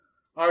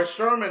Our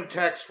sermon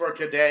text for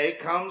today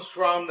comes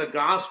from the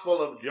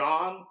Gospel of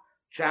John,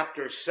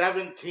 chapter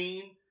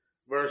 17,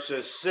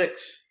 verses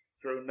 6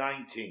 through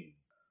 19.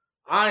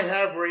 I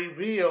have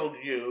revealed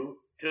you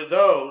to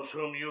those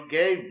whom you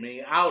gave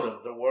me out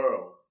of the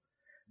world.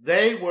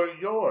 They were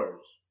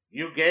yours.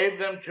 You gave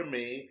them to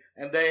me,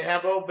 and they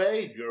have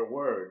obeyed your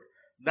word.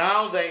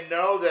 Now they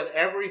know that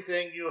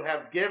everything you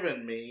have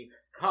given me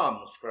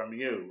comes from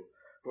you.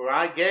 For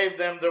I gave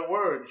them the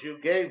words you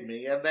gave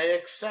me, and they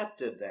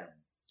accepted them.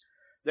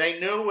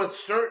 They knew with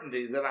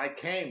certainty that I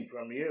came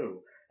from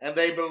you, and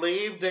they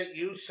believed that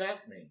you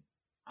sent me.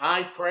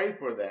 I pray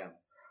for them.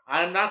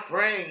 I am not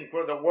praying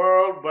for the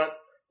world, but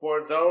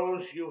for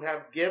those you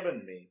have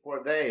given me,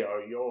 for they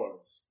are yours.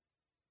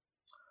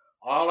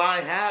 All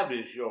I have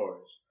is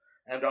yours,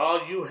 and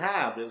all you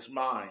have is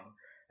mine,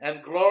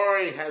 and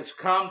glory has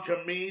come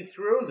to me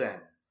through them.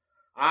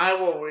 I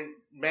will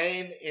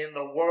remain in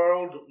the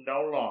world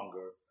no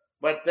longer,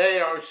 but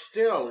they are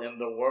still in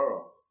the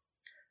world.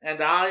 And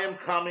I am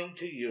coming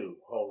to you,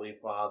 Holy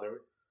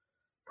Father.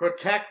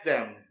 Protect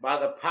them by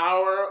the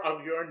power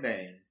of your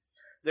name,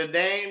 the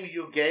name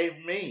you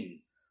gave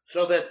me,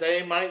 so that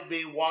they might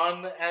be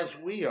one as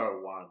we are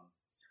one.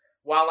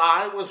 While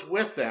I was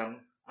with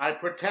them, I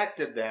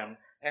protected them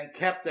and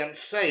kept them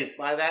safe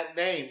by that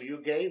name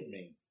you gave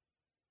me.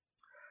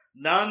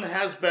 None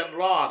has been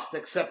lost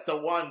except the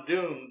one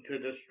doomed to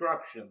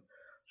destruction,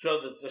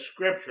 so that the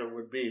scripture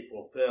would be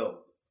fulfilled.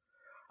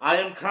 I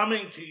am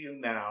coming to you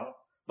now,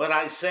 but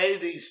I say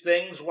these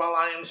things while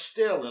I am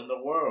still in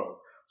the world,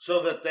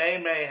 so that they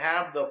may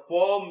have the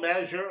full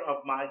measure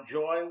of my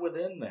joy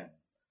within them.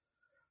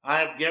 I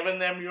have given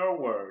them your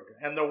word,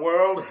 and the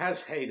world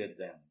has hated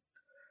them.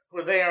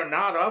 For they are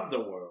not of the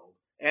world,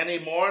 any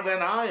more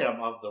than I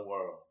am of the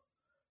world.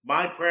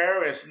 My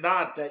prayer is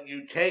not that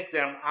you take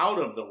them out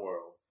of the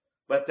world,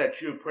 but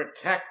that you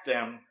protect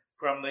them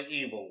from the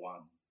evil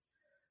one.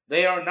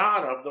 They are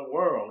not of the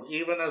world,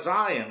 even as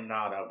I am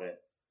not of it.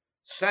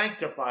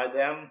 Sanctify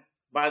them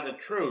by the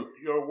truth.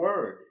 Your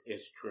word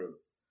is truth.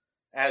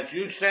 As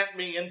you sent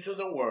me into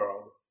the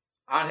world,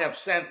 I have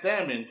sent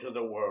them into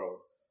the world.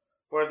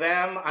 For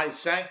them I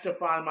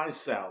sanctify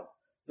myself,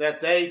 that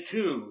they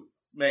too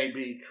may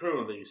be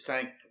truly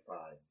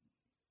sanctified.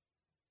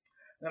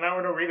 Then I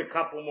want to read a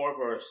couple more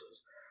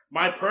verses.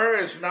 My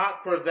prayer is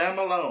not for them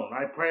alone.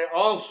 I pray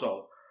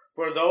also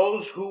for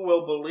those who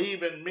will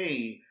believe in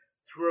me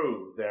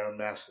through their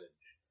message.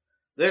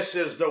 This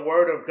is the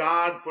word of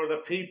God for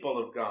the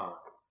people of God.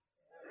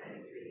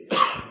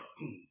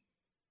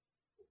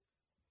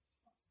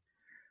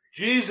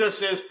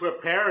 Jesus is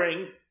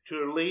preparing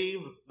to leave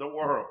the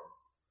world.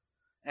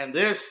 And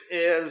this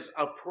is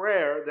a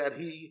prayer that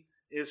he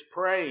is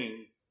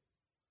praying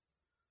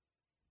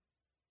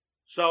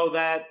so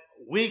that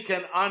we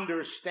can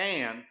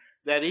understand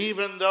that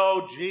even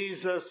though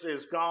Jesus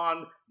is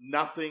gone,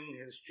 nothing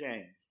has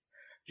changed.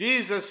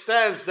 Jesus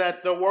says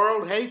that the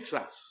world hates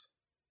us,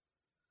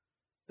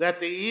 that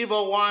the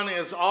evil one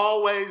is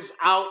always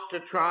out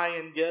to try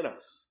and get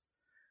us.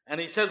 And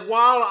he said,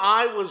 while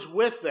I was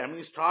with them,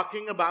 he's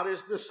talking about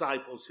his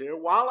disciples here,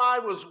 while I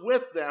was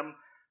with them,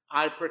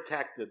 I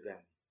protected them.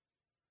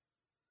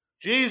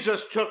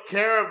 Jesus took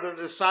care of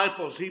the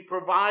disciples. He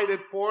provided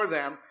for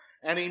them,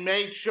 and he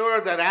made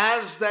sure that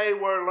as they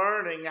were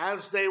learning,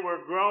 as they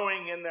were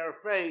growing in their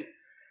faith,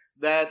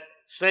 that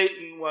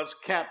Satan was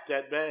kept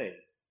at bay.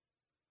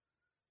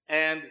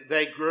 And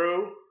they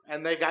grew,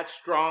 and they got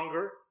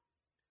stronger.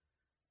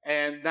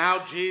 And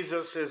now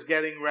Jesus is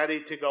getting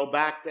ready to go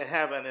back to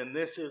heaven, and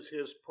this is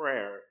his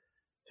prayer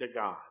to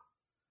God,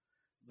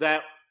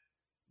 that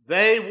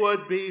they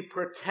would be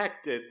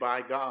protected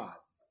by God,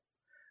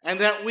 and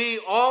that we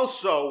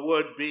also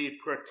would be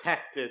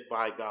protected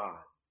by God.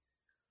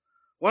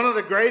 One of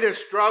the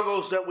greatest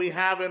struggles that we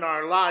have in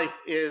our life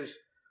is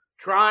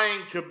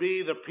trying to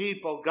be the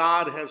people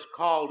God has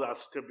called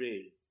us to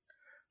be,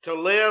 to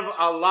live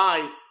a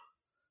life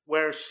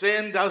where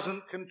sin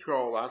doesn't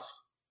control us,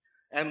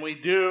 and we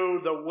do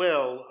the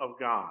will of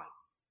God.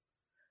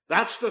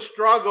 That's the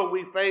struggle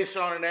we face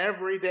on an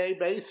everyday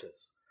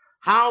basis.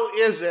 How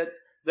is it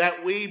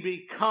that we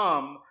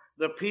become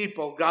the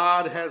people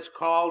God has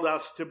called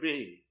us to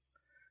be?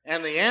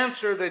 And the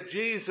answer that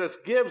Jesus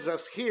gives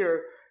us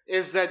here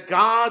is that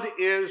God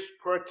is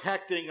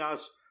protecting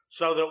us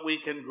so that we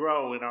can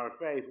grow in our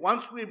faith.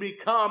 Once we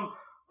become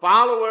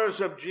followers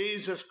of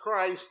Jesus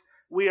Christ,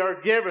 we are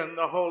given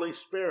the Holy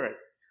Spirit,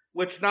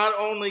 which not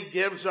only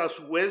gives us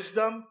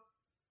wisdom,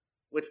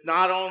 which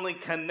not only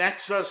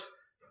connects us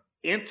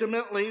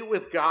intimately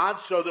with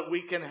God so that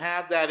we can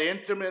have that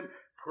intimate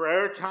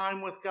prayer time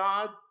with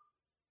God,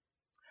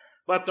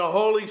 but the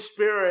Holy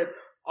Spirit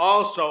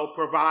also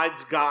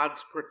provides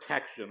God's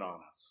protection on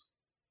us.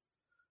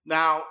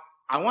 Now,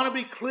 I want to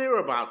be clear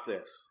about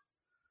this.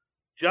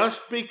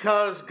 Just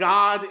because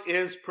God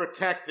is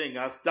protecting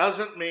us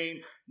doesn't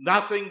mean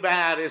nothing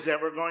bad is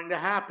ever going to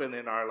happen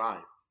in our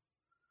life.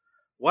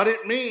 What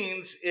it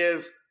means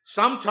is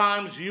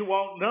sometimes you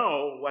won't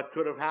know what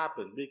could have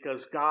happened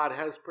because God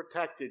has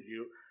protected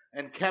you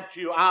and kept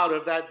you out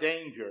of that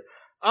danger.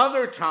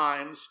 Other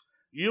times,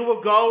 you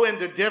will go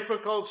into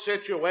difficult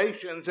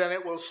situations and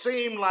it will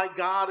seem like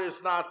God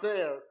is not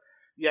there,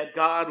 yet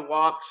God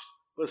walks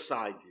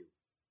beside you.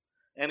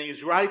 And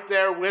He's right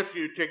there with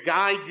you to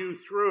guide you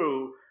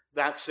through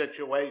that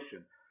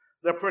situation.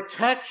 The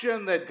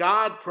protection that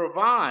God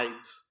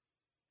provides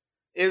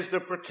is the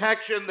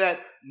protection that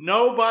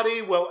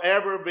nobody will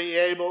ever be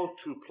able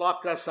to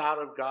pluck us out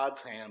of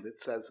God's hand,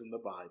 it says in the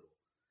Bible.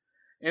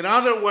 In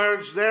other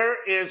words, there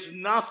is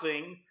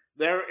nothing,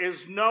 there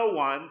is no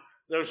one,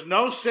 there's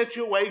no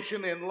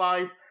situation in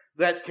life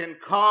that can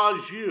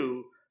cause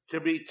you to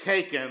be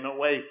taken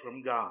away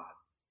from God.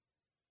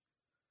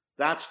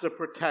 That's the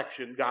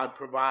protection God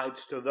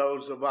provides to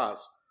those of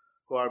us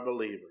who are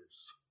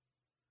believers.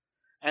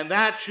 And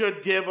that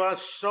should give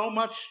us so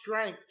much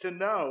strength to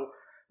know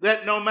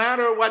that no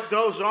matter what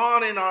goes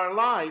on in our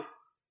life,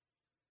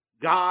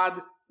 God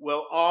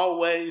will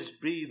always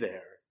be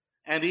there.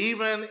 And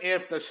even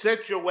if the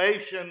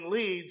situation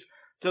leads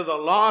to the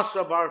loss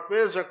of our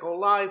physical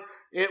life,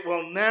 it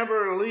will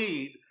never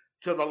lead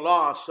to the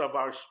loss of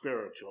our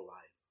spiritual life.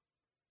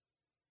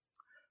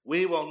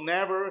 We will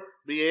never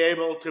be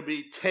able to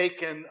be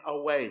taken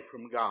away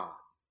from God.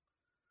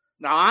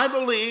 Now, I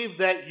believe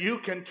that you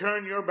can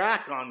turn your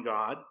back on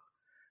God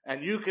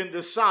and you can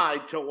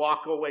decide to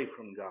walk away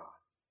from God.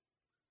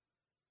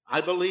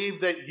 I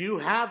believe that you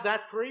have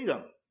that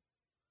freedom.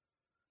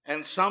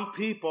 And some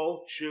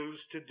people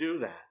choose to do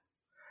that.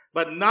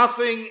 But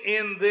nothing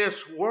in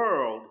this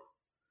world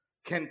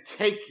can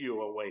take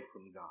you away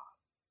from God.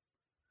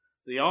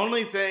 The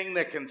only thing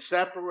that can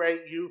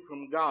separate you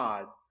from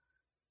God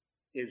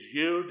is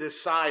you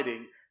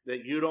deciding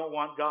that you don't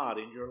want God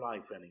in your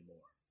life anymore.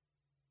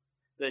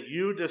 That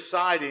you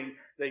deciding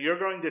that you're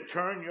going to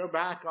turn your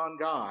back on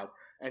God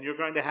and you're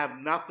going to have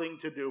nothing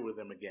to do with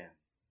Him again.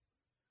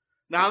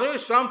 Now,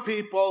 there's some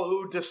people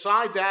who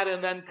decide that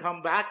and then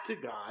come back to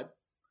God.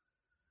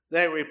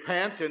 They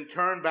repent and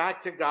turn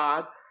back to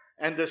God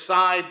and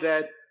decide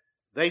that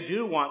they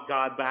do want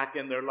God back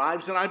in their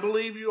lives. And I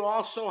believe you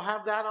also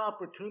have that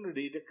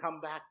opportunity to come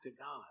back to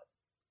God.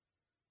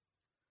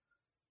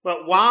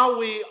 But while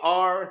we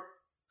are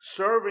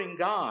serving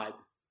God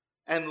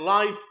and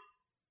life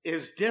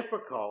is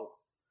difficult,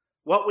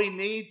 what we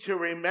need to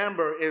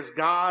remember is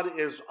God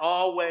is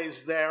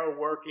always there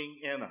working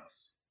in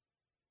us.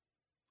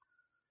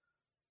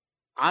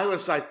 I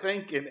was, I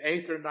think, in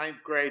 8th or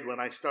 9th grade when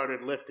I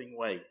started lifting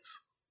weights.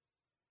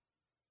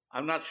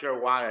 I'm not sure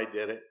why I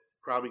did it.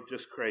 Probably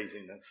just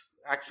craziness.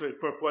 Actually,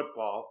 for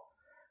football.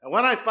 And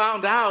what I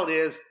found out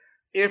is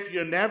if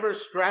you never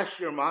stress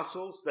your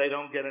muscles, they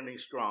don't get any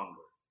stronger.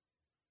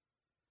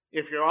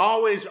 If you're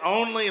always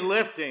only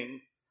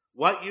lifting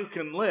what you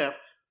can lift,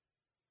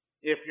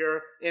 if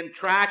you're in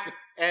track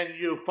and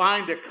you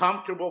find a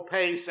comfortable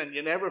pace and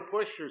you never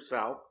push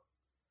yourself,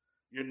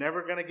 you're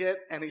never going to get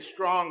any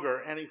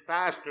stronger, any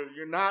faster.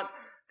 You're not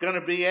going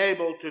to be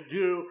able to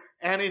do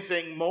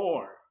anything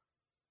more.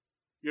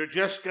 You're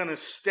just going to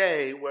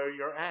stay where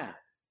you're at.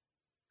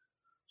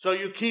 So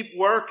you keep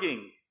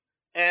working.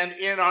 And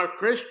in our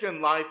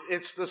Christian life,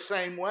 it's the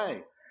same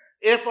way.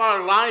 If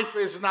our life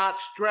is not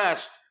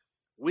stressed,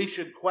 we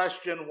should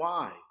question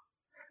why.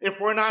 If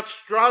we're not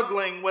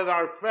struggling with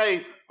our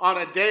faith on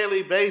a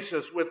daily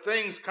basis with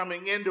things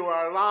coming into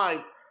our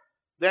life,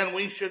 then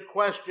we should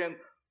question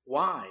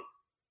why.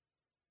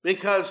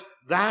 Because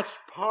that's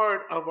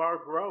part of our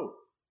growth.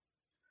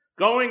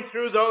 Going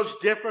through those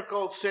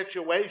difficult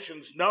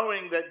situations,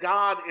 knowing that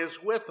God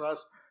is with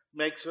us,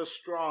 makes us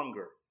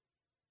stronger.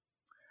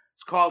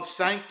 It's called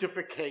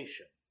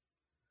sanctification.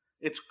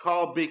 It's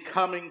called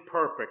becoming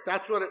perfect.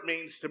 That's what it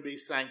means to be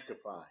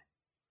sanctified.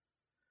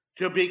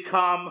 To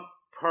become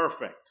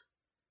perfect.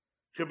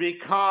 To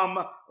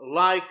become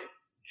like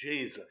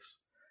Jesus.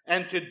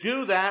 And to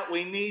do that,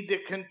 we need to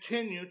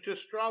continue to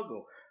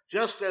struggle.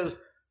 Just as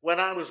when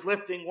I was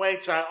lifting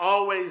weights, I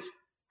always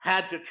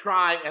had to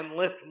try and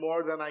lift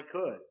more than I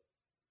could.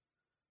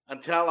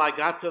 Until I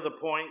got to the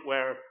point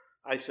where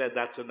I said,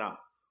 that's enough.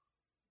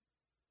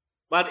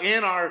 But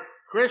in our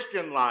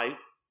Christian life,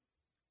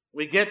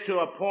 we get to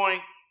a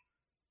point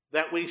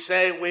that we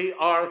say we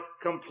are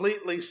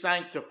completely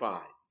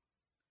sanctified.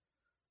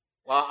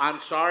 Well,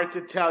 I'm sorry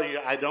to tell you,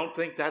 I don't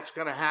think that's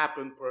going to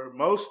happen for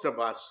most of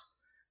us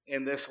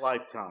in this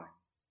lifetime.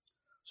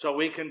 So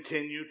we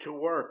continue to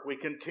work, we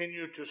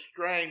continue to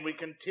strain, we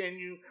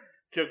continue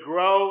to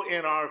grow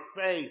in our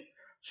faith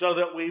so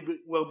that we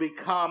will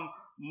become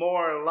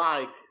more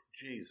like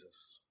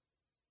Jesus.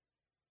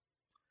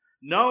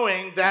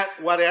 Knowing that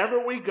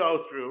whatever we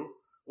go through,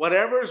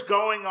 whatever's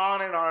going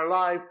on in our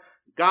life,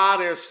 God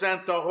has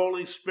sent the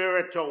Holy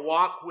Spirit to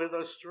walk with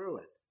us through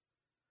it.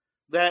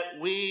 That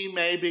we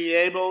may be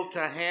able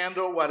to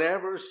handle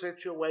whatever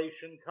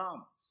situation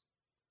comes.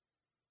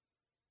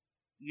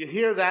 You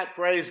hear that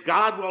phrase,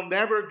 God will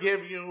never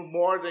give you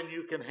more than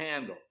you can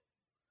handle.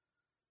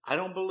 I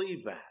don't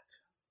believe that.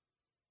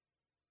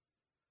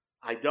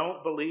 I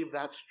don't believe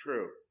that's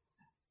true.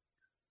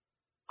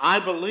 I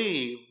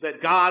believe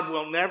that God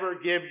will never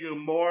give you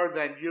more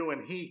than you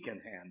and He can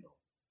handle.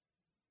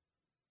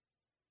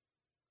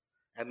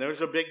 And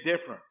there's a big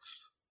difference.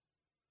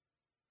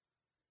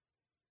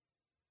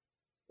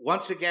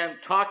 Once again,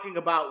 talking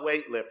about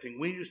weightlifting,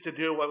 we used to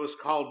do what was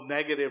called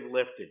negative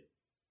lifting,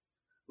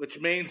 which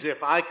means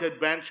if I could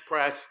bench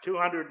press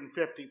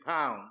 250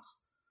 pounds,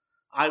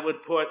 I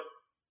would put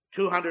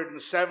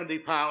 270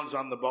 pounds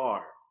on the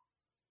bar.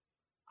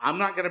 I'm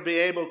not going to be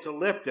able to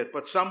lift it,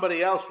 but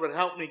somebody else would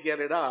help me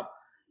get it up,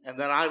 and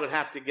then I would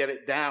have to get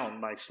it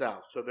down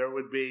myself. So there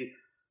would be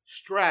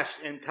stress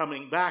in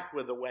coming back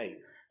with the weight.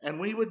 And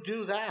we would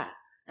do that,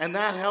 and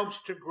that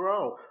helps to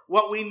grow.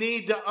 What we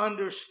need to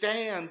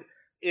understand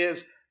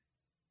is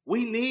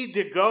we need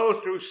to go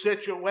through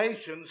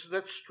situations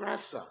that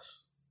stress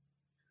us,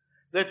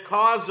 that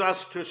cause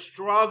us to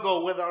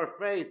struggle with our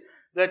faith,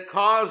 that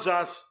cause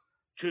us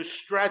to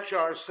stretch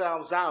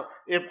ourselves out.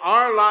 If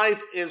our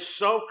life is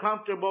so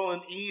comfortable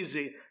and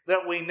easy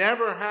that we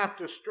never have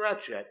to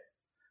stretch it,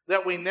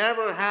 that we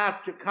never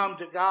have to come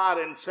to God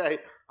and say,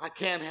 I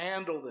can't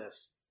handle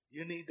this,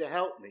 you need to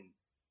help me,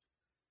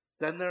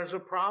 then there's a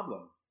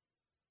problem.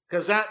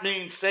 Because that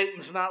means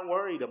Satan's not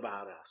worried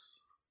about us.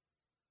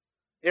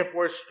 If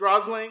we're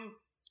struggling,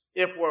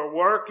 if we're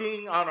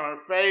working on our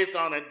faith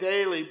on a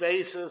daily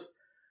basis,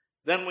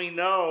 then we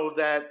know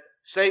that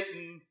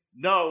Satan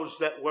knows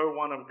that we're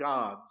one of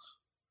God's.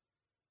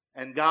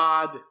 And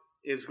God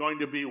is going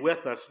to be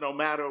with us no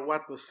matter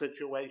what the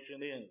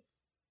situation is.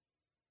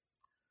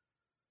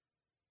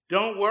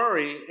 Don't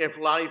worry if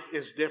life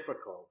is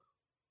difficult.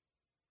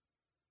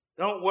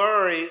 Don't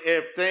worry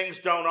if things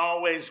don't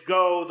always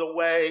go the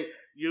way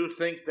you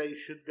think they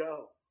should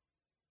go.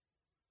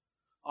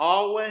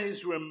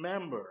 Always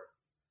remember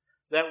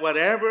that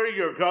whatever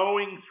you're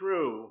going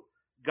through,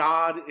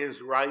 God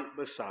is right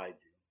beside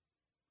you.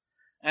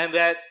 And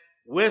that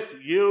with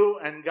you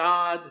and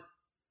God,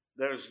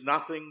 there's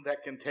nothing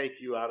that can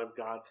take you out of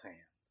God's hand.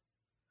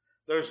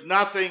 There's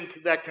nothing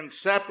that can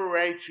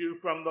separate you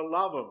from the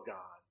love of God.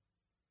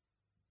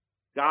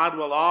 God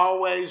will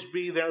always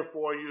be there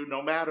for you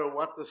no matter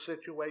what the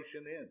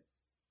situation is.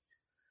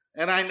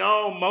 And I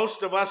know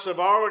most of us have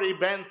already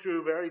been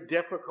through very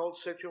difficult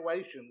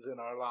situations in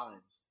our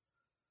lives.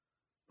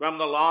 From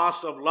the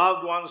loss of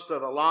loved ones to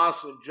the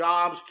loss of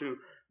jobs to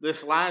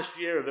this last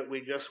year that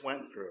we just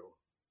went through.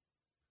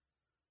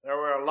 There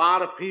were a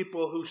lot of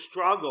people who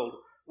struggled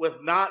with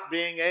not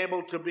being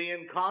able to be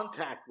in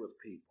contact with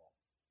people,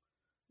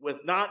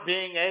 with not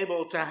being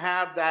able to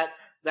have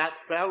that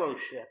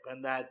fellowship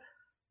and that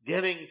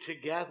getting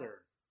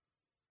together.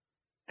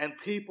 And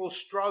people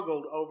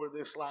struggled over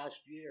this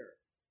last year.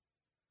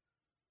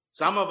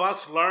 Some of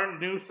us learned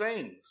new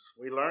things.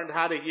 We learned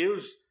how to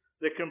use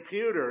the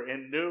computer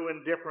in new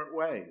and different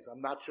ways.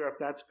 I'm not sure if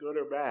that's good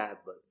or bad,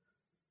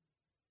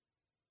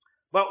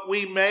 but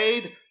we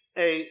made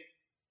a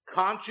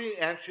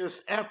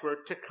conscientious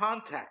effort to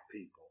contact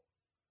people.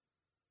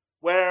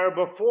 Where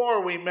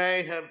before we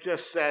may have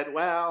just said,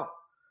 well,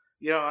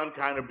 I'm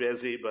kind of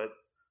busy, but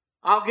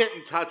I'll get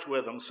in touch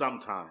with them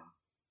sometime.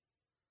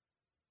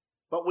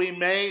 But we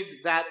made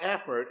that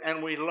effort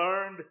and we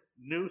learned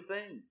new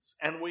things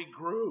and we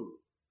grew.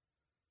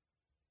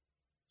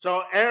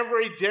 So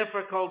every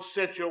difficult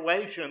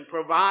situation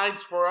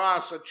provides for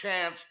us a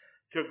chance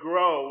to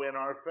grow in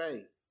our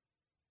faith.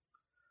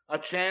 A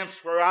chance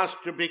for us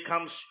to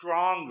become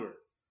stronger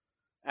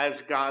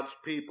as God's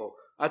people.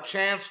 A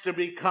chance to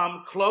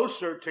become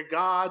closer to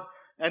God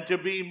and to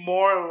be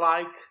more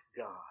like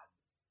God.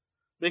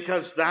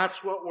 Because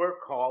that's what we're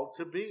called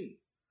to be.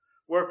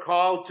 We're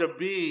called to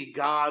be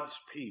God's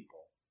people.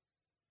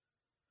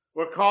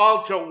 We're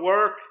called to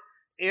work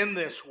in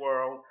this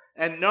world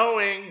and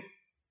knowing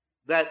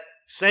that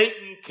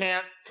Satan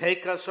can't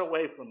take us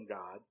away from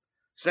God.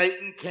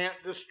 Satan can't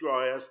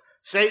destroy us.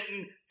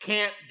 Satan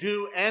can't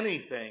do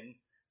anything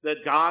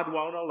that God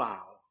won't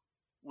allow.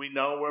 We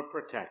know we're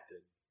protected.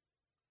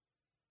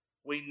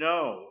 We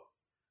know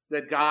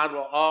that God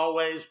will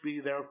always be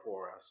there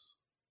for us.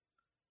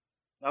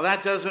 Now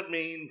that doesn't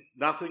mean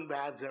nothing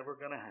bad's ever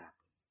going to happen.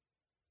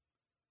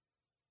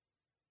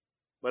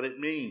 But it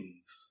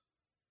means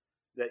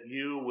that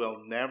you will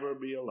never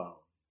be alone.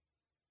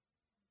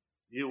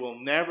 You will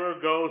never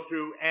go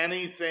through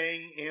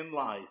anything in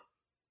life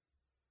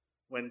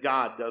when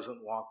God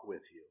doesn't walk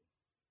with you.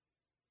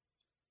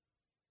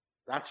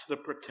 That's the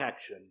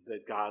protection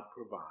that God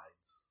provides.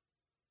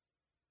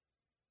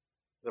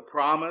 The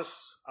promise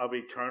of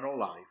eternal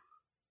life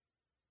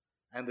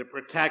and the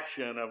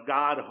protection of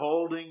God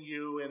holding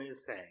you in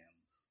his hands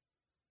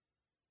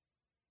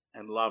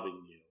and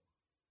loving you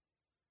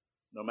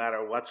no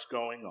matter what's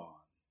going on.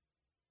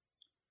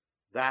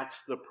 That's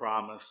the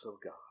promise of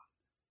God.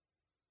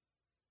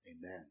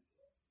 Amen.